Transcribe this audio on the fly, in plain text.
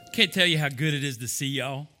Can't tell you how good it is to see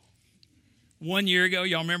y'all. 1 year ago,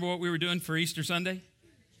 y'all remember what we were doing for Easter Sunday?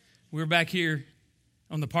 We were back here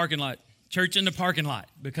on the parking lot, church in the parking lot,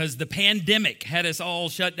 because the pandemic had us all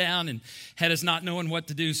shut down and had us not knowing what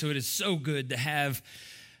to do. So it is so good to have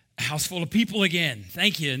a house full of people again.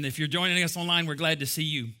 Thank you. And if you're joining us online, we're glad to see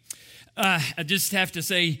you. I just have to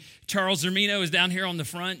say, Charles Zermino is down here on the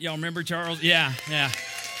front. Y'all remember Charles? Yeah.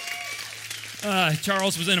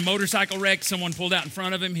 Charles was in a motorcycle wreck. Someone pulled out in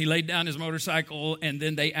front of him. He laid down his motorcycle, and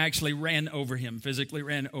then they actually physically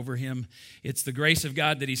ran over him. It's the grace of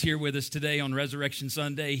God that he's here with us today on Resurrection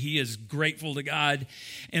Sunday. He is grateful to God.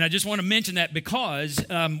 And I just want to mention that because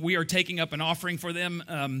we are taking up an offering for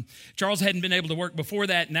them. Charles hadn't been able to work before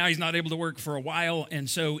that. Now he's not able to work for a while. And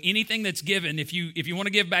so anything that's given, if you want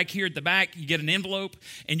to give back here at the back, you get an envelope,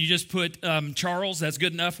 and you just put Charles. That's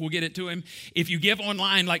good enough. We'll get it to him. If you give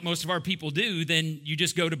online, like most of our people do, then you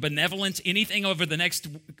just go to benevolence. Anything over the next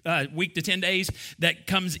week to 10 days that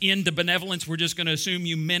comes into benevolence, we're just going to assume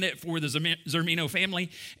you meant it for the Zermino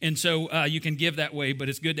family. And so you can give that way, but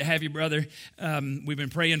it's good to have you, brother. We've been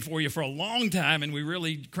praying for you for a long time, and we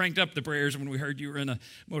really cranked up the prayers when we heard you were in a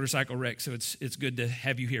motorcycle wreck. So it's good to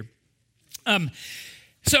have you here.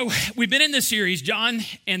 So we've been in this series, John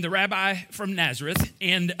and the Rabbi from Nazareth,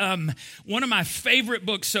 and one of my favorite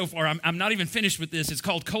books so far, I'm not even finished with this, it's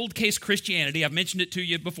called Cold Case Christianity. I've mentioned it to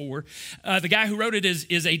you before. The guy who wrote it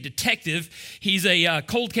is a detective. He's a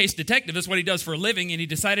cold case detective. That's what he does for a living, and he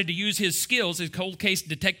decided to use his skills, his cold case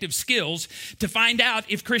detective skills, to find out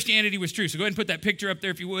if Christianity was true. So go ahead and put that picture up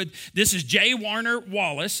there if you would. This is J. Warner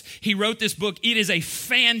Wallace. He wrote this book. It is a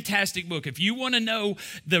fantastic book. If you want to know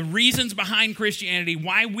the reasons behind Christianity,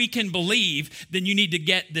 why we can believe, then you need to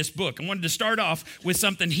get this book. I wanted to start off with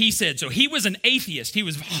something he said. So he was an atheist. He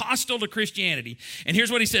was hostile to Christianity. And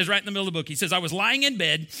here's what he says right in the middle of the book. He says, "I was lying in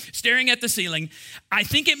bed, staring at the ceiling. I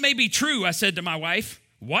think it may be true," I said to my wife.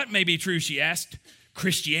 "What may be true?" she asked.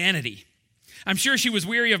 "Christianity." I'm sure she was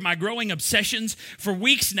weary of my growing obsessions. For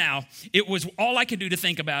weeks now, it was all I could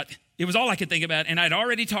think about, and I'd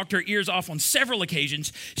already talked her ears off on several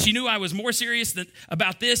occasions. She knew I was more serious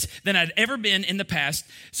about this than I'd ever been in the past,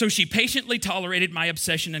 so she patiently tolerated my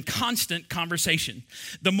obsession and constant conversation.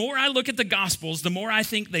 "The more I look at the Gospels, the more I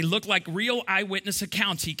think they look like real eyewitness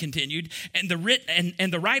accounts," he continued, and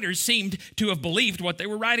the writers seemed to have believed what they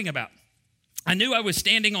were writing about. I knew I was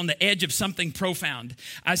standing on the edge of something profound.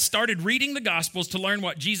 I started reading the Gospels to learn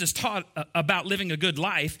what Jesus taught about living a good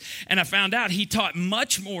life, and I found out he taught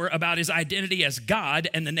much more about his identity as God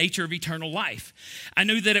and the nature of eternal life. I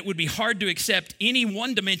knew that it would be hard to accept any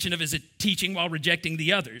one dimension of his teaching while rejecting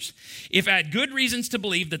the others. If I had good reasons to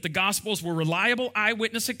believe that the Gospels were reliable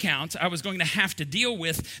eyewitness accounts, I was going to have to deal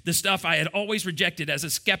with the stuff I had always rejected as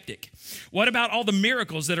a skeptic. What about all the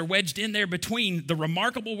miracles that are wedged in there between the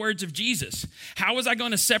remarkable words of Jesus? How was I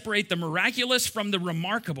going to separate the miraculous from the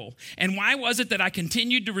remarkable? And why was it that I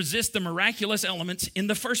continued to resist the miraculous elements in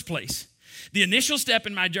the first place? The initial step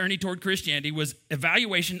in my journey toward Christianity was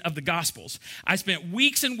evaluation of the Gospels. I spent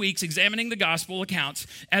weeks and weeks examining the Gospel accounts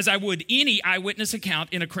as I would any eyewitness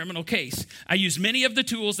account in a criminal case. I used many of the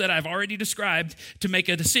tools that I've already described to make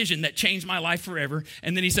a decision that changed my life forever.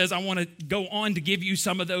 And then he says, I want to go on to give you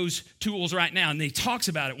some of those tools right now. And he talks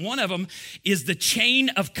about it. One of them is the chain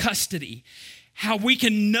of custody. How we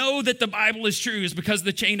can know that the Bible is true is because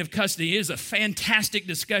the chain of custody is a fantastic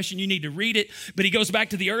discussion. You need to read it. But he goes back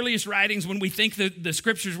to the earliest writings when we think the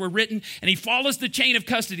scriptures were written, and he follows the chain of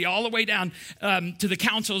custody all the way down to the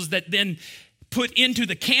councils that then put into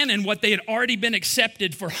the canon what they had already been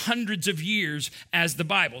accepted for hundreds of years as the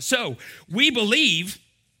Bible. So we believe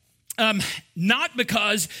not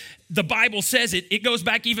because the Bible says it. It goes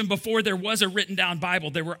back even before there was a written down Bible.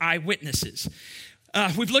 There were eyewitnesses.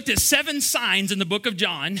 We've looked at 7 signs in the book of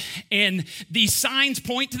John, and these signs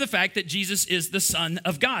point to the fact that Jesus is the Son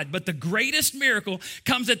of God. But the greatest miracle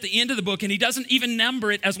comes at the end of the book, and he doesn't even number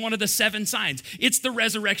it as one of the 7 signs. It's the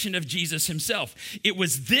resurrection of Jesus himself. It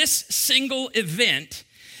was this single event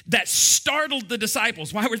that startled the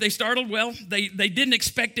disciples. Why were they startled? Well, they didn't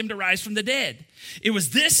expect him to rise from the dead. It was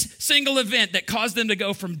this single event that caused them to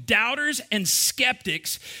go from doubters and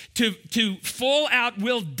skeptics to full out,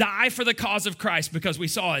 we'll die for the cause of Christ because we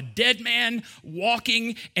saw a dead man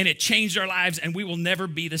walking and it changed our lives and we will never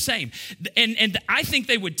be the same. And I think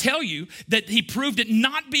they would tell you that he proved it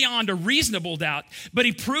not beyond a reasonable doubt, but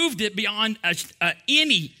he proved it beyond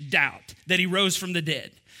any doubt that he rose from the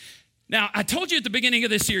dead. Now, I told you at the beginning of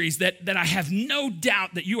this series that I have no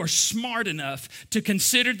doubt that you are smart enough to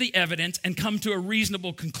consider the evidence and come to a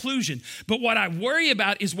reasonable conclusion. But what I worry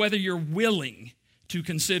about is whether you're willing to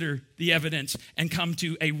consider the evidence and come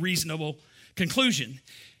to a reasonable conclusion.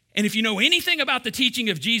 And if you know anything about the teaching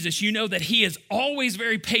of Jesus, you know that he is always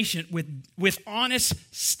very patient with honest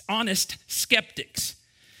skeptics.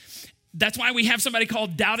 That's why we have somebody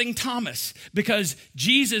called Doubting Thomas, because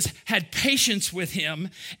Jesus had patience with him,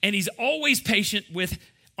 and he's always patient with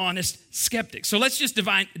honest skeptics. So let's just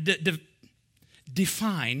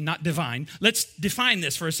let's define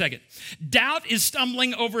this for a second. Doubt is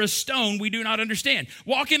stumbling over a stone we do not understand.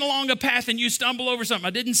 Walking along a path and you stumble over something. I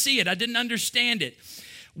didn't see it. I didn't understand it.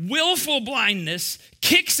 Willful blindness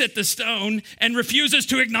kicks at the stone and refuses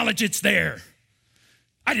to acknowledge it's there.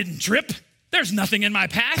 I didn't trip. There's nothing in my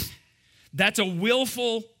path. That's a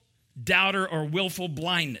willful doubter or willful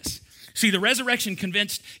blindness. See, the resurrection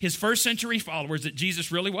convinced his first century followers that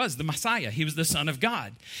Jesus really was the Messiah. He was the Son of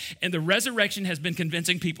God. And the resurrection has been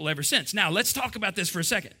convincing people ever since. Now, let's talk about this for a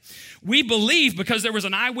second. We believe because there was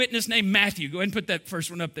an eyewitness named Matthew. Go ahead and put that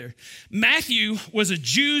first one up there. Matthew was a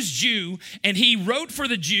Jew's Jew, and he wrote for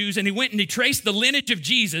the Jews, and he went and he traced the lineage of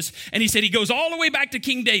Jesus, and he said he goes all the way back to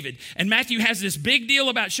King David. And Matthew has this big deal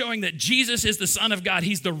about showing that Jesus is the Son of God.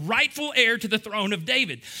 He's the rightful heir to the throne of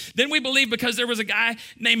David. Then we believe because there was a guy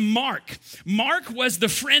named Mark. Mark was the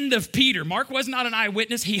friend of Peter. Mark was not an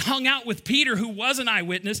eyewitness. He hung out with Peter, who was an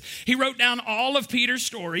eyewitness. He wrote down all of Peter's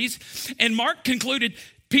stories. And Mark concluded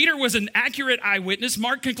Peter was an accurate eyewitness.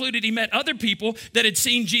 Mark concluded he met other people that had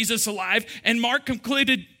seen Jesus alive. And Mark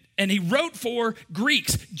concluded, and he wrote for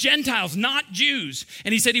Greeks, Gentiles, not Jews.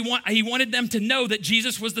 And he said he wanted them to know that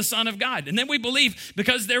Jesus was the Son of God. And then we believe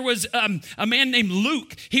because there was a man named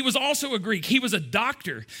Luke. He was also a Greek. He was a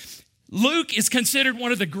doctor. Luke is considered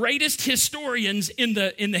one of the greatest historians in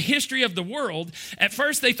the history of the world. At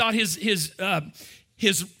first, they thought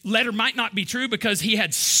his letter might not be true because he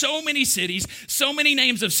had so many cities, so many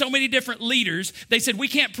names of so many different leaders. They said, we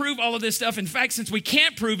can't prove all of this stuff. In fact, since we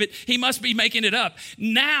can't prove it, he must be making it up.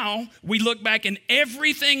 Now, we look back and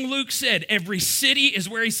everything Luke said, every city is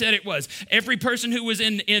where he said it was. Every person who was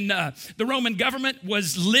in the Roman government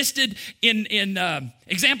was listed in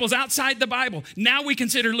examples outside the Bible. Now we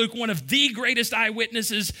consider Luke one of the greatest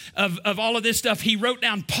eyewitnesses of all of this stuff. He wrote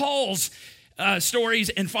down Paul's stories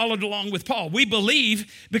and followed along with Paul. We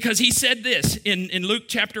believe because he said this in Luke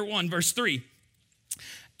chapter 1, verse 3.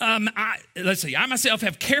 I myself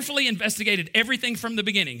have carefully investigated everything from the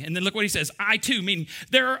beginning. And then look what he says. I too, meaning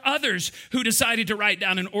there are others who decided to write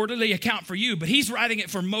down an orderly account for you, but he's writing it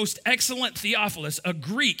for most excellent Theophilus, a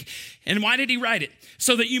Greek. And why did he write it?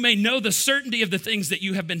 So that you may know the certainty of the things that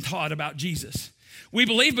you have been taught about Jesus. We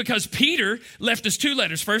believe because Peter left us 2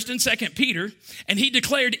 letters, 1st and 2nd Peter, and he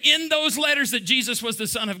declared in those letters that Jesus was the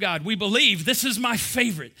Son of God. We believe, this is my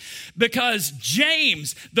favorite, because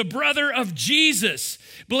James, the brother of Jesus,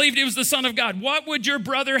 believed he was the Son of God. What would your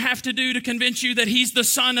brother have to do to convince you that he's the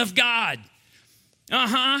Son of God?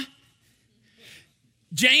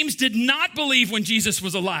 James did not believe when Jesus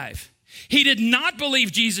was alive. He did not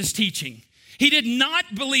believe Jesus' teaching. He did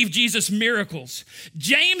not believe Jesus' miracles.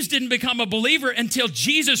 James didn't become a believer until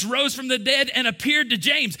Jesus rose from the dead and appeared to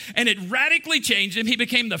James, and it radically changed him. He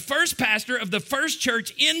became the first pastor of the first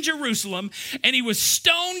church in Jerusalem, and he was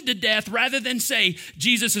stoned to death rather than say,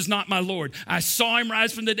 Jesus is not my Lord. I saw him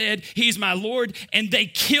rise from the dead. He's my Lord, and they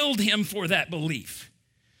killed him for that belief.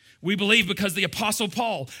 We believe because the Apostle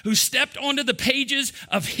Paul, who stepped onto the pages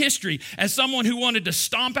of history as someone who wanted to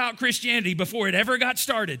stomp out Christianity before it ever got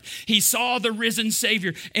started, he saw the risen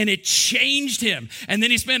Savior and it changed him. And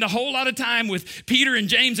then he spent a whole lot of time with Peter and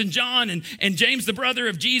James and John and James, the brother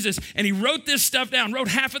of Jesus, and he wrote this stuff down, wrote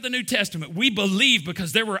half of the New Testament. We believe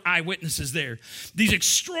because there were eyewitnesses there. These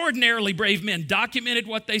extraordinarily brave men documented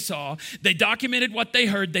what they saw. They documented what they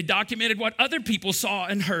heard. They documented what other people saw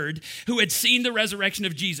and heard who had seen the resurrection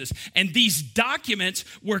of Jesus. And these documents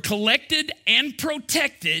were collected and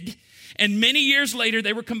protected, and many years later,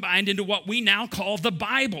 they were combined into what we now call the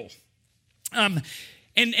Bible. And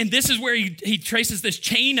this is where he traces this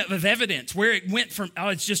chain of evidence, where it went from,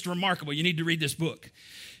 it's just remarkable. You need to read this book.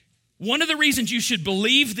 One of the reasons you should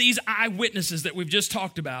believe these eyewitnesses that we've just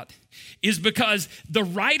talked about is because the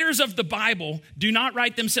writers of the Bible do not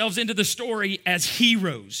write themselves into the story as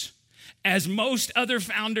heroes, as most other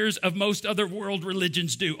founders of most other world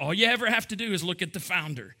religions do. All you ever have to do is look at the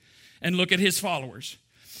founder and look at his followers.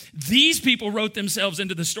 These people wrote themselves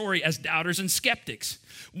into the story as doubters and skeptics.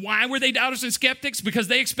 Why were they doubters and skeptics? Because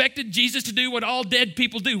they expected Jesus to do what all dead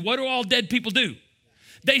people do. What do all dead people do?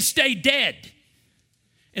 They stay dead.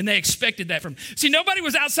 And they expected that from him. See, nobody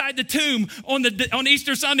was outside the tomb on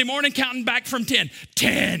Easter Sunday morning counting back from 10.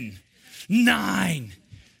 10, 9,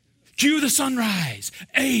 cue the sunrise.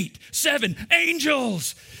 8, 7,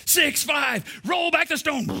 angels. 6, 5, roll back the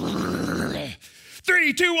stone.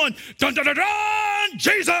 3, 2, 1. Dun, dun, dun, dun,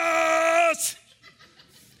 Jesus!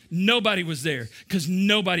 Nobody was there because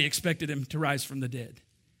nobody expected him to rise from the dead.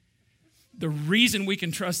 The reason we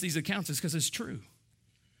can trust these accounts is because it's true.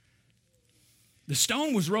 The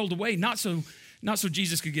stone was rolled away, not so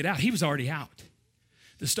Jesus could get out. He was already out.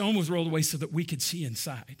 The stone was rolled away so that we could see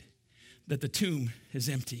inside, that the tomb is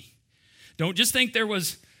empty. Don't just think there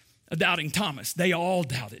was a doubting Thomas. They all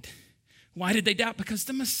doubted. Why did they doubt? Because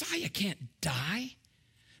the Messiah can't die.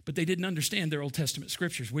 But they didn't understand their Old Testament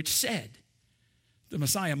scriptures, which said the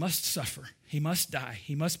Messiah must suffer. He must die.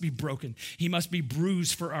 He must be broken. He must be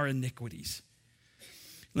bruised for our iniquities.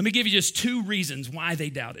 Let me give you just 2 reasons why they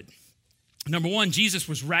doubted. Number 1, Jesus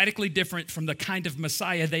was radically different from the kind of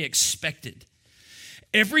Messiah they expected.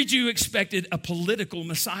 Every Jew expected a political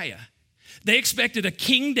Messiah. They expected a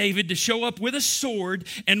King David to show up with a sword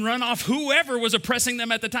and run off whoever was oppressing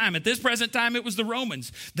them at the time. At this present time, it was the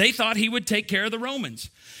Romans. They thought he would take care of the Romans.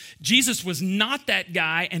 Jesus was not that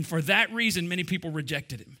guy, and for that reason, many people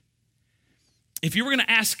rejected him. If you were going to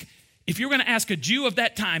ask a Jew of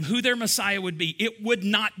that time who their Messiah would be, it would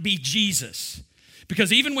not be Jesus.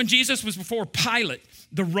 Because even when Jesus was before Pilate,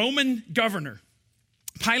 the Roman governor,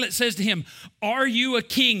 Pilate says to him, "Are you a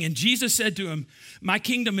king?" And Jesus said to him, "My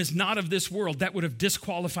kingdom is not of this world." That would have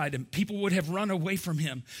disqualified him. People would have run away from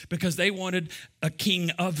him because they wanted a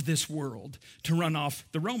king of this world to run off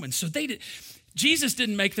the Romans. So Jesus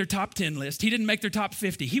didn't make their top 10 list. He didn't make their top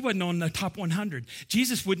 50. He wasn't on the top 100.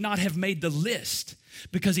 Jesus would not have made the list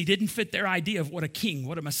because he didn't fit their idea of what a king,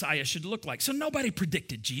 what a Messiah should look like. So nobody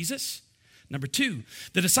predicted Jesus. Number 2,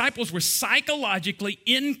 the disciples were psychologically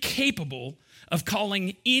incapable of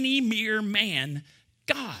calling any mere man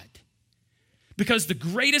God. Because the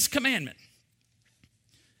greatest commandment,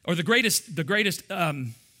 or the greatest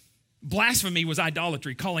blasphemy was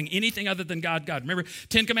idolatry, calling anything other than God, God. Remember,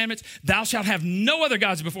 10 commandments, thou shalt have no other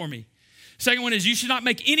gods before me. Second one is you should not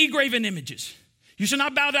make any graven images. You should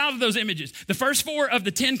not bow down to those images. The first 4 of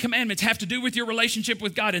the 10 commandments have to do with your relationship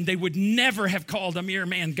with God, and they would never have called a mere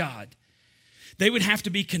man God. They would have to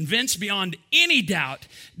be convinced beyond any doubt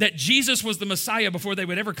that Jesus was the Messiah before they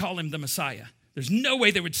would ever call him the Messiah. There's no way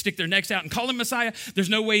they would stick their necks out and call him Messiah. There's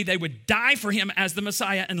no way they would die for him as the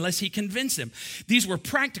Messiah unless he convinced them. These were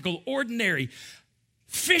practical, ordinary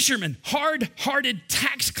fishermen, hard-hearted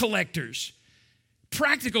tax collectors,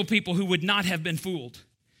 practical people who would not have been fooled.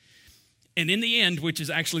 And in the end, which is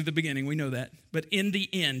actually the beginning, we know that, but in the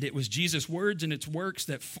end, it was Jesus' words and his works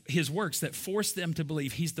that forced them to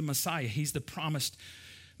believe he's the Messiah. He's the promised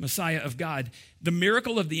Messiah of God. The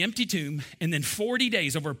miracle of the empty tomb, and then 40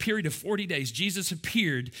 days, over a period of 40 days, Jesus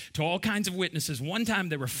appeared to all kinds of witnesses. One time,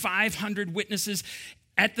 there were 500 witnesses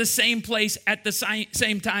at the same place at the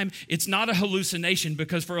same time. It's not a hallucination,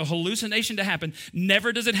 because for a hallucination to happen,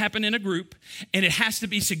 never does it happen in a group, and it has to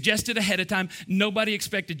be suggested ahead of time. Nobody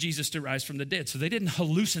expected Jesus to rise from the dead, so they didn't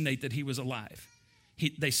hallucinate that he was alive.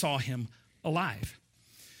 They saw him alive.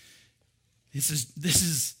 This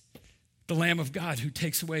is the Lamb of God who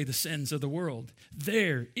takes away the sins of the world.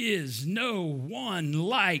 There is no one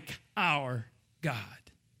like our God.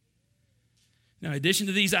 Now, in addition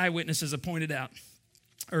to these eyewitnesses I pointed out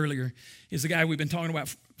earlier, is the guy we've been talking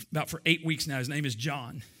about for 8 weeks now. His name is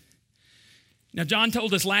John. Now, John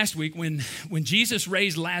told us last week when Jesus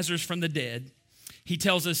raised Lazarus from the dead, he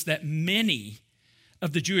tells us that many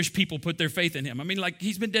of the Jewish people put their faith in him. I mean, like,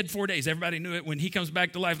 he's been dead 4 days. Everybody knew it. When he comes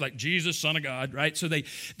back to life, like, Jesus, Son of God, right? So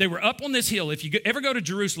they were up on this hill. If you ever go to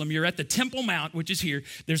Jerusalem, you're at the Temple Mount, which is here.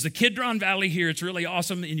 There's the Kidron Valley here. It's really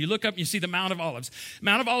awesome. And you look up and you see the Mount of Olives.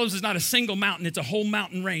 Mount of Olives is not a single mountain. It's a whole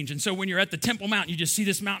mountain range. And so when you're at the Temple Mount, you just see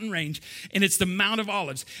this mountain range, and it's the Mount of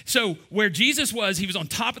Olives. So where Jesus was, he was on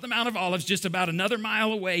top of the Mount of Olives, just about another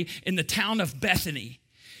mile away in the town of Bethany.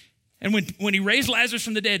 And when he raised Lazarus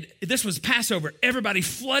from the dead, this was Passover. Everybody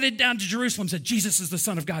flooded down to Jerusalem and said, Jesus is the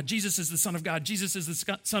Son of God. Jesus is the Son of God. Jesus is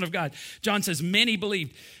the Son of God. John says many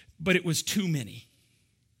believed, but it was too many.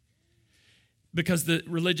 Because the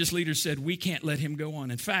religious leaders said, we can't let him go on.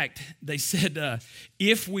 In fact, they said,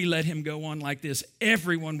 if we let him go on like this,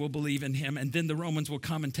 everyone will believe in him, and then the Romans will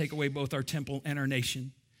come and take away both our temple and our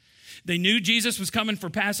nation. They knew Jesus was coming for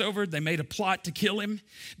Passover. They made a plot to kill him.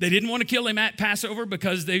 They didn't want to kill him at Passover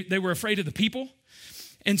because they were afraid of the people.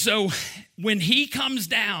 And so when he comes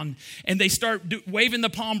down and they start waving the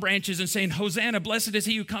palm branches and saying, Hosanna, blessed is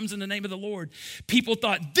he who comes in the name of the Lord, people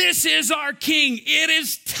thought, this is our king. It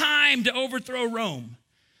is time to overthrow Rome.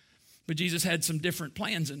 But Jesus had some different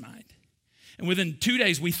plans in mind. And within 2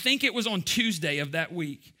 days, we think it was on Tuesday of that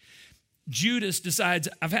week, Judas decides,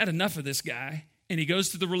 I've had enough of this guy. And he goes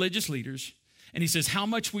to the religious leaders And he says, how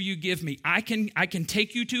much will you give me? I can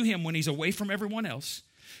take you to him when he's away from everyone else,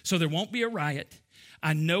 so there won't be a riot.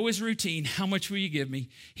 I know his routine. How much will you give me?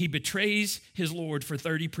 He betrays his Lord for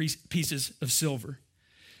 30 pieces of silver.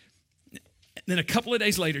 Then a couple of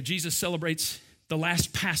days later, Jesus celebrates the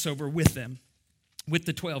last Passover with them, with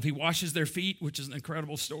the 12. He washes their feet, which is an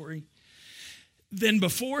incredible story. Then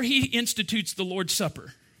before he institutes the Lord's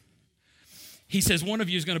Supper, he says, one of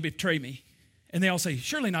you is going to betray me. And they all say,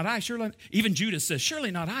 surely not I, surely not. Even Judas says, surely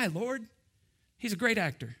not I, Lord. He's a great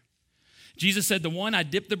actor. Jesus said, the one I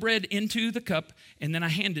dip the bread into the cup and then I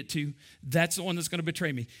hand it to, that's the one that's going to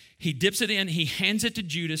betray me. He dips it in, he hands it to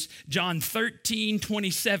Judas. John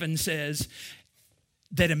 13:27 says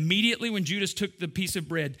that immediately when Judas took the piece of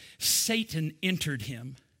bread, Satan entered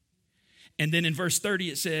him. And then in verse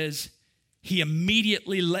 30 it says, he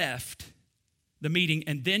immediately left the meeting,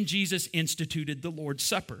 and then Jesus instituted the Lord's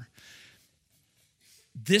Supper.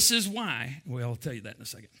 This is why, well, I'll tell you that in a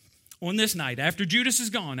second. On this night, after Judas is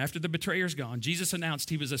gone, after the betrayer's gone, Jesus announced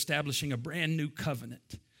he was establishing a brand new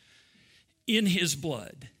covenant in his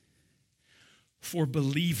blood for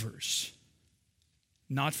believers,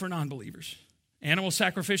 not for non-believers. Animal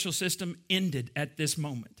sacrificial system ended at this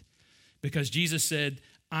moment because Jesus said,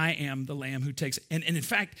 I am the lamb who takes, and in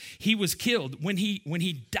fact, he was killed. When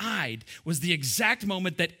he died was the exact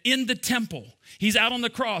moment that in the temple, he's out on the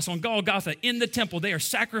cross on Golgotha, in the temple, they are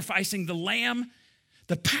sacrificing the lamb,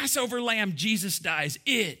 the Passover lamb. Jesus dies.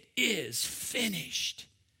 It is finished.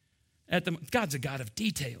 God's a God of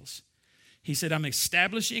details. He said, I'm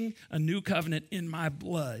establishing a new covenant in my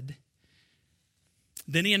blood.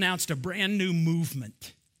 Then he announced a brand new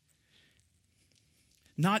movement.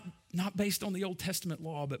 Not based on the Old Testament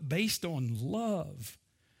law, but based on love.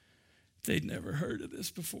 They'd never heard of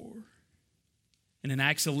this before. And in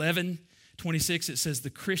Acts 11:26, it says the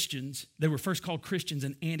Christians, they were first called Christians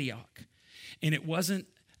in Antioch. And it wasn't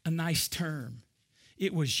a nice term.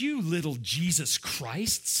 It was, you little Jesus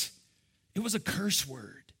Christs. It was a curse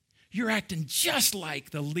word. You're acting just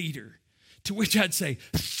like the leader. To which I'd say,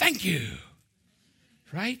 thank you.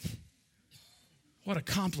 Right? What a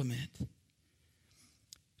compliment.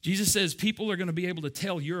 Jesus says people are going to be able to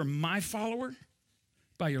tell you're my follower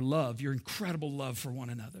by your love, your incredible love for one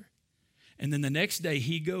another. And then the next day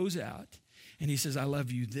he goes out and he says, I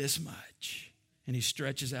love you this much. And he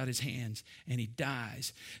stretches out his hands and he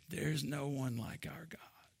dies. There's no one like our God.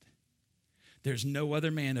 There's no other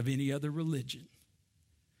man of any other religion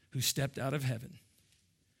who stepped out of heaven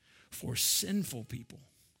for sinful people.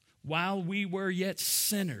 While we were yet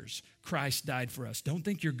sinners, Christ died for us. Don't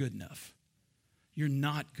think you're good enough. You're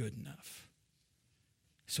not good enough.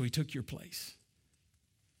 So he took your place.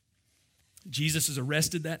 Jesus is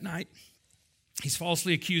arrested that night. He's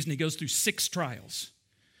falsely accused and he goes through 6 trials.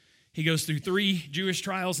 He goes through 3 Jewish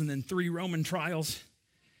trials and then 3 Roman trials.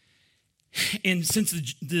 And since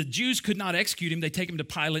the Jews could not execute him, they take him to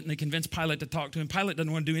Pilate and they convince Pilate to talk to him. Pilate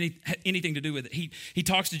doesn't want to do anything to do with it. He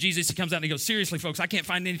talks to Jesus. He comes out and he goes, seriously, folks, I can't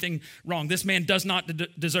find anything wrong. This man does not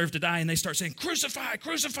deserve to die. And they start saying, crucify,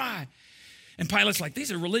 crucify. And Pilate's like,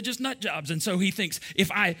 these are religious nut jobs. And so he thinks,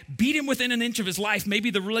 if I beat him within an inch of his life,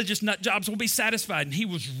 maybe the religious nut jobs will be satisfied. And he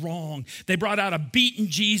was wrong. They brought out a beaten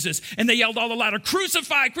Jesus and they yelled all the louder,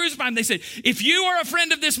 crucify, crucify. And they said, if you are a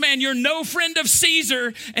friend of this man, you're no friend of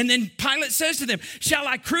Caesar. And then Pilate says to them, shall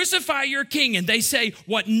I crucify your king? And they say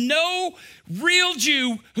what no real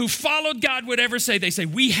Jew who followed God would ever say. They say,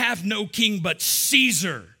 we have no king but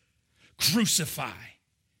Caesar. Crucify.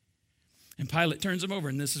 And Pilate turns him over,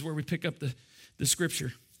 and this is where we pick up the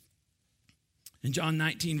scripture. In John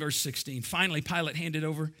 19, verse 16, finally Pilate handed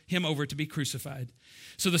him over to be crucified.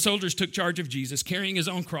 So the soldiers took charge of Jesus. Carrying his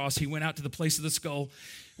own cross, he went out to the place of the skull,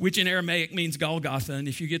 which in Aramaic means Golgotha. And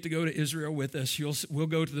if you get to go to Israel with us, we'll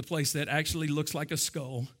go to the place that actually looks like a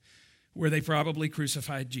skull, where they probably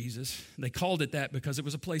crucified Jesus. They called it that because it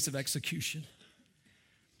was a place of execution.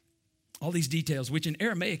 All these details, which in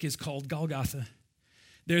Aramaic is called Golgotha.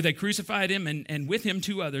 There they crucified him and with him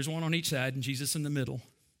 2 others, one on each side and Jesus in the middle.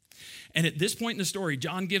 And at this point in the story,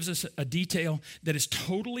 John gives us a detail that is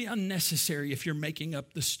totally unnecessary if you're making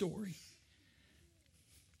up the story.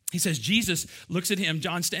 He says Jesus looks at him,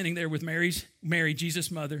 John standing there with Mary,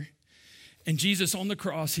 Jesus' mother. And Jesus on the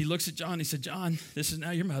cross, he looks at John, he said, John, this is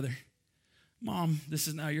now your mother. Mom, this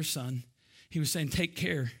is now your son. He was saying, take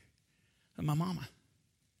care of my mama.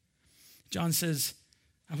 John says,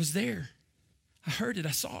 I was there. I heard it.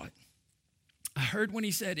 I saw it. I heard when he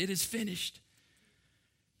said, it is finished.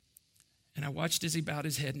 And I watched as he bowed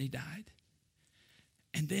his head and he died.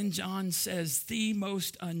 And then John says the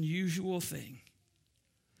most unusual thing.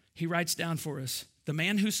 He writes down for us, the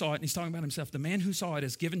man who saw it, and he's talking about himself, the man who saw it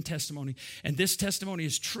has given testimony, and this testimony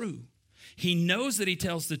is true. He knows that he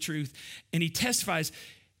tells the truth, and he testifies.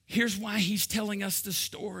 Here's why he's telling us the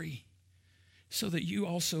story, so that you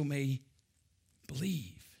also may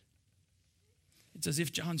believe. It's as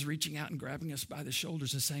if John's reaching out and grabbing us by the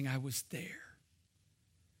shoulders and saying, I was there.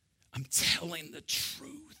 I'm telling the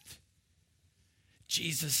truth.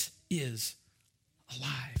 Jesus is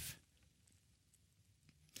alive.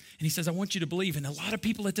 And he says, I want you to believe. And a lot of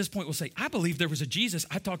people at this point will say, I believe there was a Jesus.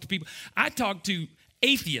 I talked to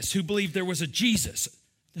atheists who believed there was a Jesus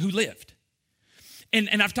who lived.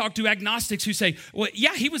 And I've talked to agnostics who say, well,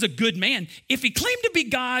 yeah, he was a good man. If he claimed to be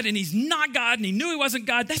God and he's not God and he knew he wasn't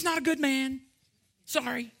God, that's not a good man.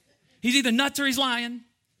 Sorry. He's either nuts or he's lying.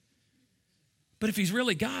 But if he's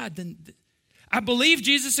really God, then I believe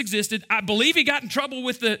Jesus existed. I believe he got in trouble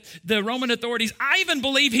with the Roman authorities. I even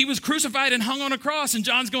believe he was crucified and hung on a cross. And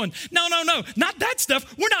John's going, no, not that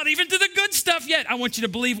stuff. We're not even to the good stuff yet. I want you to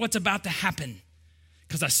believe what's about to happen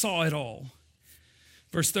because I saw it all.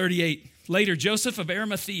 Verse 38, later, Joseph of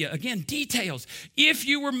Arimathea, again, details. If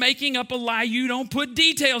you were making up a lie, you don't put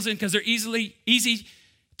details in because they're easy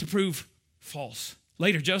to prove false.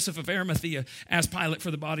 Later, Joseph of Arimathea asked Pilate for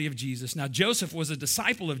the body of Jesus. Now, Joseph was a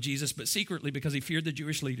disciple of Jesus, but secretly because he feared the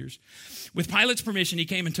Jewish leaders. With Pilate's permission, he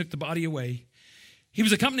came and took the body away. He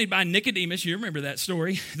was accompanied by Nicodemus. You remember that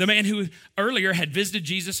story. The man who earlier had visited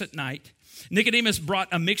Jesus at night. Nicodemus brought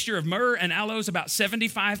a mixture of myrrh and aloes, about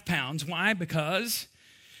 75 pounds. Why? Because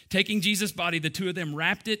taking Jesus' body, the two of them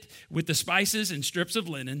wrapped it with the spices and strips of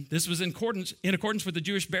linen. This was in accordance with the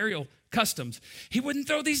Jewish burial customs. He wouldn't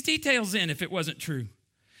throw these details in if it wasn't true.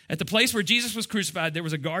 At the place where Jesus was crucified, there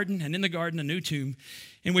was a garden, and in the garden, a new tomb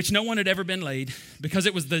in which no one had ever been laid. Because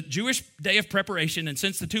it was the Jewish day of preparation, and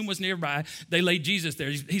since the tomb was nearby, they laid Jesus there.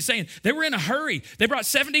 He's saying they were in a hurry. They brought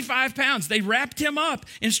 75 pounds. They wrapped him up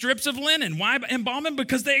in strips of linen. Why embalm him?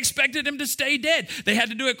 Because they expected him to stay dead. They had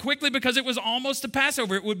to do it quickly because it was almost the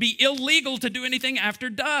Passover. It would be illegal to do anything after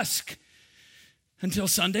dusk until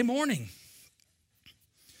Sunday morning.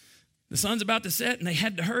 The sun's about to set, and they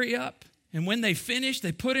had to hurry up. And when they finished,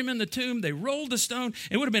 they put him in the tomb. They rolled the stone.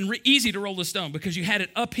 It would have been easy to roll the stone because you had it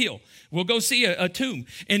uphill. We'll go see a tomb.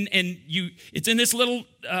 And it's in this little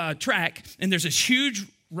track, and there's this huge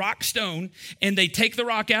rock stone, and they take the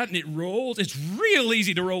rock out, and it rolls. It's real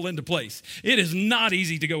easy to roll into place. It is not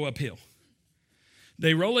easy to go uphill.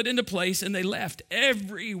 They roll it into place, and they left.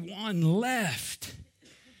 Everyone left.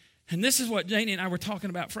 And this is what Janie and I were talking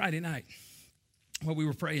about Friday night while we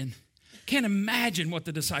were praying. Can't imagine what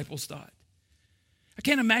the disciples thought. I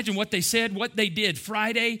can't imagine what they said, what they did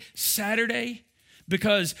Friday, Saturday,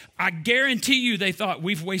 because I guarantee you they thought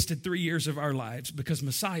we've wasted 3 years of our lives because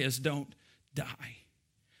Messiahs don't die.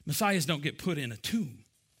 Messiahs don't get put in a tomb.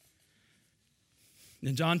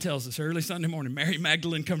 And John tells us early Sunday morning, Mary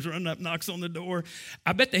Magdalene comes running up, knocks on the door.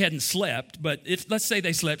 I bet they hadn't slept, but let's say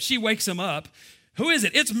they slept. She wakes them up. Who is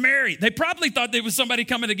it? It's Mary. They probably thought there was somebody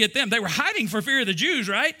coming to get them. They were hiding for fear of the Jews,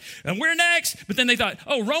 right? And we're next. But then they thought,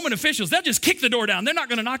 oh, Roman officials, they'll just kick the door down. They're not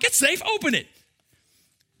going to knock. It's safe. Open it.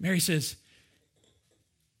 Mary says,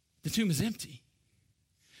 the tomb is empty.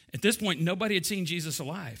 At this point, nobody had seen Jesus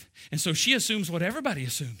alive. And so she assumes what everybody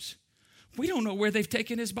assumes. We don't know where they've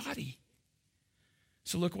taken his body.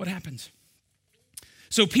 So look what happens.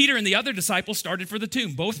 So Peter and the other disciple started for the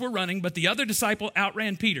tomb. Both were running, but the other disciple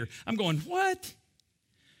outran Peter. I'm going, what?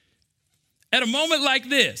 At a moment like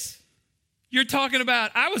this, you're talking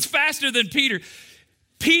about, I was faster than Peter.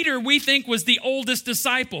 Peter, we think, was the oldest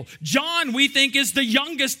disciple. John, we think, is the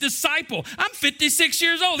youngest disciple. I'm 56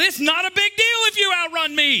 years old. It's not a big deal if you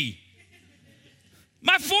outrun me.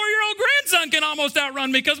 My 4-year-old grandson can almost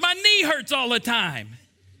outrun me because my knee hurts all the time.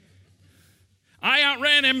 I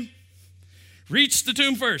outran him, reached the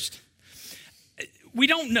tomb first. We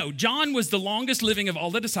don't know. John was the longest living of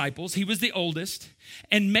all the disciples. He was the oldest.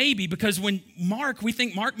 And maybe because we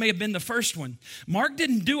think Mark may have been the first one. Mark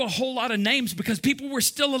didn't do a whole lot of names because people were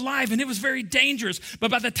still alive and it was very dangerous. But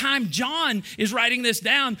by the time John is writing this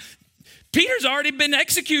down, Peter's already been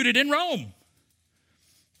executed in Rome.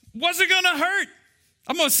 What's it going to hurt?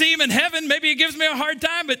 I'm going to see him in heaven. Maybe he gives me a hard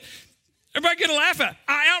time, but everybody's going to laugh at it.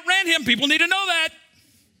 I outran him. People need to know that.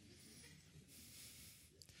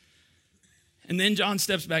 And then John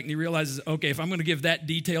steps back and he realizes, okay, if I'm going to give that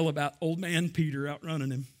detail about old man Peter outrunning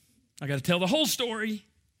him, I got to tell the whole story.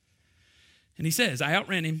 And he says, I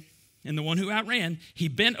outran him. And the one who outran, he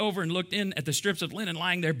bent over and looked in at the strips of linen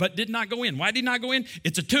lying there, but did not go in. Why did he not go in?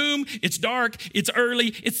 It's a tomb. It's dark. It's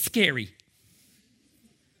early. It's scary.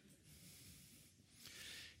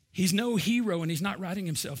 He's no hero, and he's not writing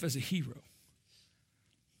himself as a hero.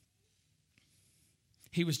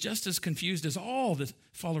 He was just as confused as all the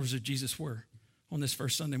followers of Jesus were on this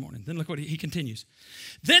first Sunday morning. Then look what he continues.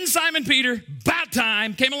 Then Simon Peter, about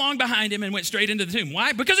time, came along behind him and went straight into the tomb.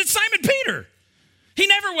 Why? Because it's Simon Peter. He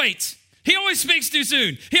never waits. He always speaks too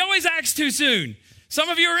soon. He always acts too soon. Some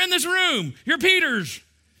of you are in this room. You're Peters.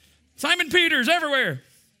 Simon Peters everywhere.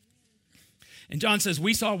 And John says,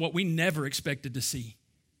 we saw what we never expected to see.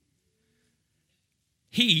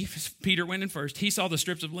 Peter went in first. He saw the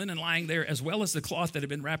strips of linen lying there as well as the cloth that had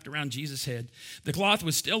been wrapped around Jesus' head. The cloth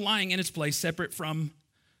was still lying in its place, separate from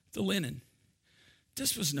the linen.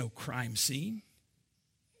 This was no crime scene.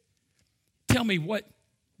 Tell me what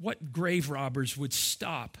grave robbers would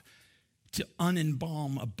stop to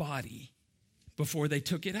unembalm a body before they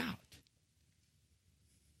took it out?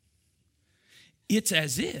 It's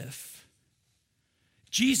as if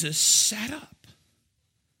Jesus sat up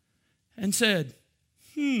and said,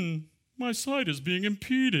 my sight is being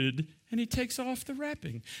impeded. And he takes off the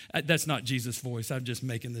wrapping. That's not Jesus' voice. I'm just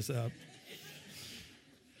making this up.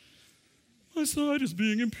 My sight is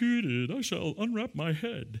being impeded. I shall unwrap my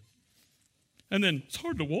head. And then, it's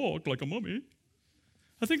hard to walk like a mummy.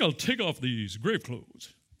 I think I'll take off these grave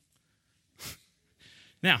clothes.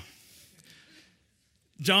 Now,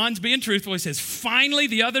 John's being truthful. He says, finally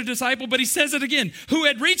the other disciple, but he says it again, who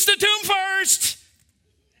had reached the tomb first.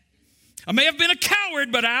 I may have been a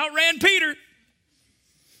coward, but I outran Peter.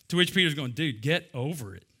 To which Peter's going, dude, get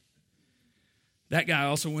over it. That guy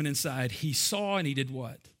also went inside. He saw and he did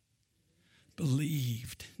what?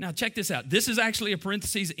 Believed. Now check this out. This is actually a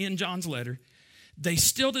parenthesis in John's letter. They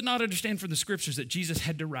still did not understand from the scriptures that Jesus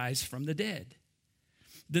had to rise from the dead.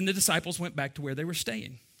 Then the disciples went back to where they were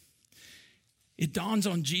staying. It dawns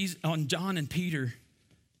on John and Peter,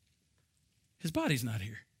 his body's not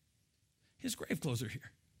here. His grave clothes are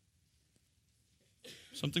here.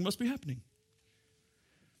 Something must be happening.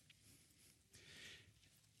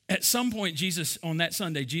 At some point, on that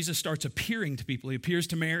Sunday, Jesus starts appearing to people. He appears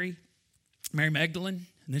to Mary Magdalene,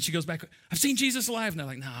 and then she goes back, I've seen Jesus alive. And they're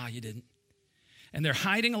like, nah, you didn't. And they're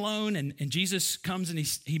hiding alone, and Jesus comes and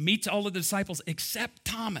he meets all of the disciples except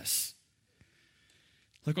Thomas.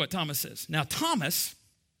 Look what Thomas says. Now, Thomas,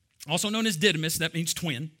 also known as Didymus, that means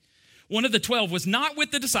twin, one of the 12, was not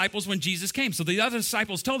with the disciples when Jesus came. So the other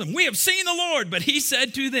disciples told him, we have seen the Lord. But he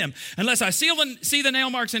said to them, unless I see the nail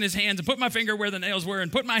marks in his hands and put my finger where the nails were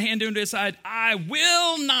and put my hand into his side, I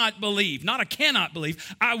will not believe. Not I cannot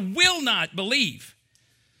believe. I will not believe.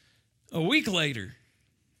 A week later,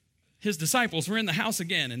 his disciples were in the house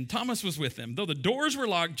again, and Thomas was with them. Though the doors were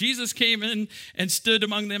locked, Jesus came in and stood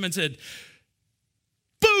among them and said,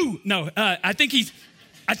 boo! No, I think he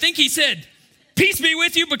said, peace be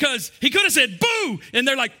with you, because he could have said, boo! And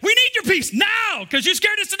they're like, we need your peace now, because you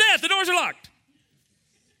scared us to death. The doors are locked.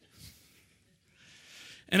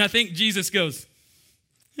 And I think Jesus goes,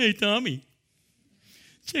 hey, Tommy,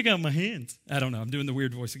 check out my hands. I don't know. I'm doing the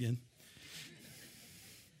weird voice again.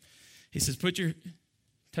 He says,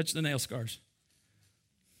 touch the nail scars.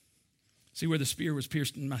 See where the spear was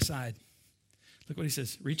pierced in my side. Look what he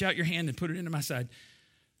says. Reach out your hand and put it into my side.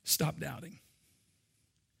 Stop doubting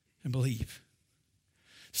and believe.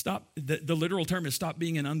 Stop. The literal term is stop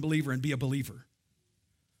being an unbeliever and be a believer.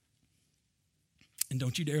 And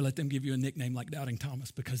don't you dare let them give you a nickname like Doubting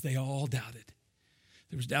Thomas, because they all doubted.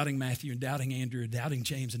 There was Doubting Matthew and Doubting Andrew and Doubting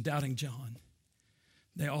James and Doubting John.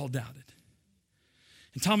 They all doubted.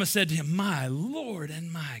 And Thomas said to him, my Lord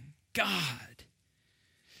and my God.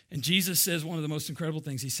 And Jesus says one of the most incredible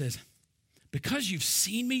things. He says, because you've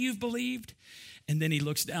seen me, you've believed. And then he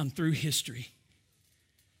looks down through history.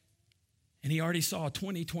 And he already saw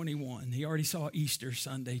 2021. He already saw Easter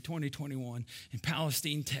Sunday, 2021 in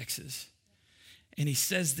Palestine, Texas. And he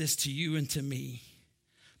says this to you and to me.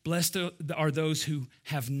 Blessed are those who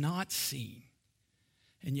have not seen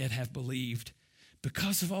and yet have believed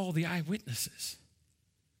because of all the eyewitnesses.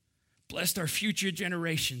 Blessed are future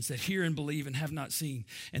generations that hear and believe and have not seen.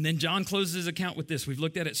 And then John closes his account with this. We've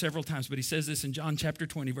looked at it several times, but he says this in John chapter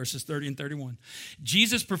 20, verses 30 and 31.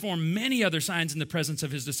 Jesus performed many other signs in the presence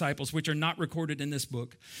of his disciples, which are not recorded in this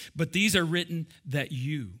book. But these are written that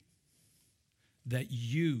you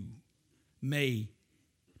may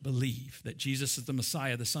believe that Jesus is the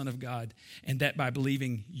Messiah, the Son of God, and that by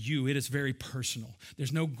believing you, it is very personal.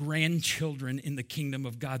 There's no grandchildren in the kingdom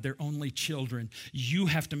of God. They're only children. You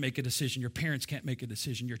have to make a decision. Your parents can't make a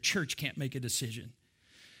decision. Your church can't make a decision.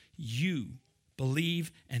 You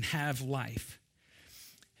believe and have life.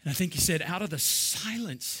 And I think he said, out of the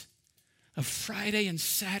silence of Friday and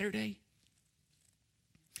Saturday,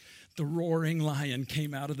 the roaring lion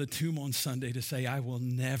came out of the tomb on Sunday to say, I will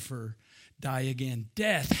never die again.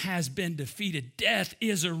 Death has been defeated. Death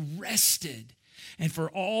is arrested. And for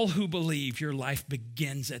all who believe, your life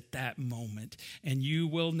begins at that moment. And you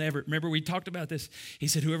will never, remember we talked about this. He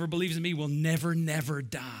said, whoever believes in me will never, never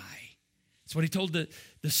die. That's what he told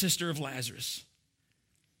the sister of Lazarus.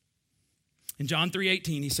 In John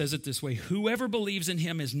 3:18, he says it this way, whoever believes in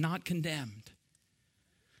him is not condemned.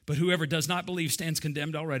 But whoever does not believe stands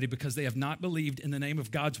condemned already because they have not believed in the name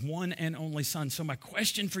of God's one and only Son. So my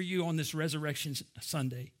question for you on this Resurrection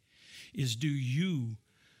Sunday is, do you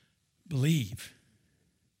believe?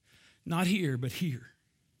 Not here, but here,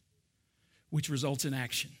 which results in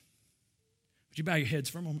action. Would you bow your heads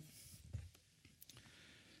for a moment?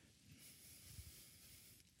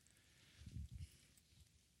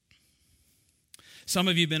 Some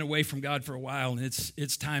of you have been away from God for a while, and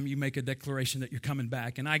it's time you make a declaration that you're coming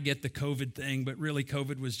back. And I get the COVID thing, but really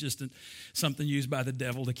COVID was just something used by the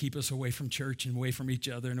devil to keep us away from church and away from each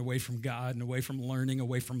other and away from God and away from learning,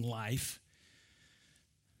 away from life.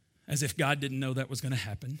 As if God didn't know that was going to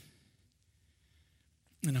happen.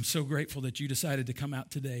 And I'm so grateful that you decided to come out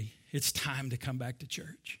today. It's time to come back to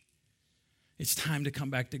church. It's time to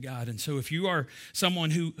come back to God. And so if you are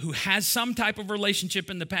someone who has some type of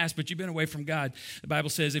relationship in the past, but you've been away from God, the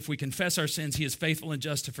Bible says if we confess our sins, he is faithful and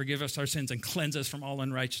just to forgive us our sins and cleanse us from all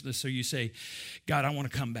unrighteousness. So you say, God, I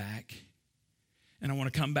want to come back. And I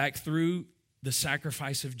want to come back through the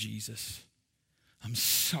sacrifice of Jesus. I'm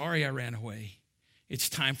sorry I ran away. It's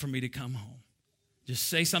time for me to come home. Just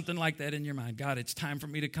say something like that in your mind. God, it's time for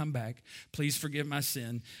me to come back. Please forgive my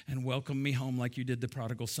sin and welcome me home like you did the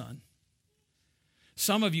prodigal son.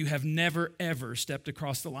 Some of you have never, ever stepped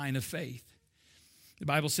across the line of faith. The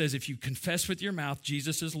Bible says if you confess with your mouth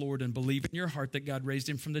Jesus is Lord and believe in your heart that God raised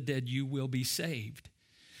him from the dead, you will be saved.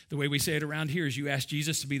 The way we say it around here is you ask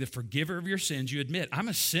Jesus to be the forgiver of your sins. You admit, I'm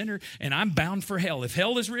a sinner and I'm bound for hell. If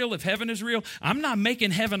hell is real, if heaven is real, I'm not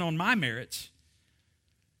making heaven on my merits.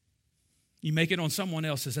 You make it on someone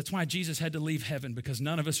else's. That's why Jesus had to leave heaven, because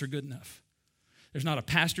none of us are good enough. There's not a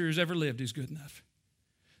pastor who's ever lived who's good enough.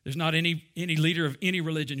 There's not any leader of any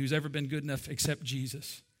religion who's ever been good enough except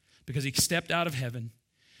Jesus, because he stepped out of heaven.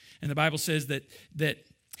 And the Bible says that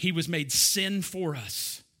he was made sin for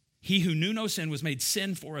us. He who knew no sin was made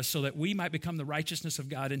sin for us so that we might become the righteousness of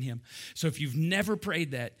God in him. So if you've never prayed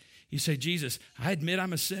that, you say, Jesus, I admit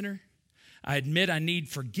I'm a sinner. I admit I need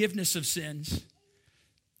forgiveness of sins.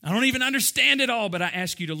 I don't even understand it all, but I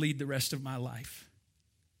ask you to lead the rest of my life.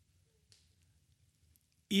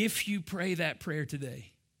 If you pray that prayer today,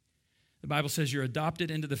 the Bible says you're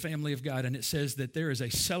adopted into the family of God, and it says that there is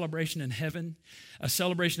a celebration in heaven, a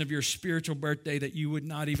celebration of your spiritual birthday that you would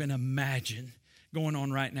not even imagine going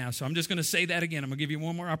on right now. So I'm just going to say that again. I'm going to give you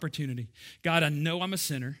one more opportunity. God, I know I'm a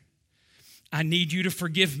sinner. I need you to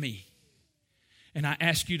forgive me, and I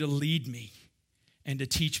ask you to lead me and to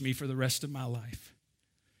teach me for the rest of my life.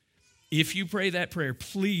 If you pray that prayer,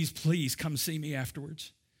 please, please come see me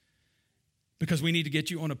afterwards, because we need to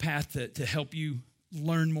get you on a path to help you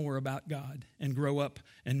learn more about God and grow up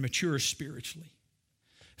and mature spiritually.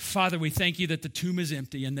 Father, we thank you that the tomb is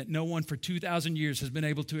empty and that no one for 2,000 years has been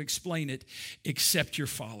able to explain it except your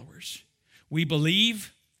followers. We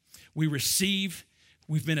believe, we receive,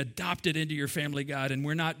 we've been adopted into your family, God, and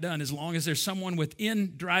we're not done. As long as there's someone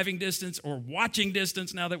within driving distance or watching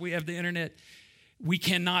distance, now that we have the internet, we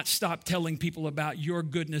cannot stop telling people about your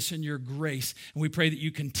goodness and your grace. And we pray that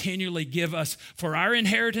you continually give us, for our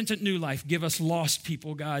inheritance at New Life, give us lost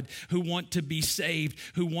people, God, who want to be saved,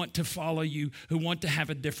 who want to follow you, who want to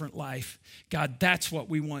have a different life. God, that's what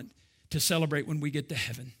we want to celebrate when we get to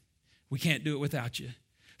heaven. We can't do it without you.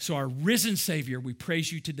 So our risen Savior, we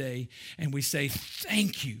praise you today, and we say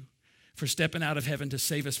thank you for stepping out of heaven to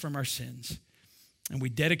save us from our sins. And we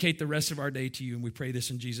dedicate the rest of our day to you, and we pray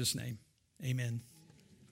this in Jesus' name. Amen.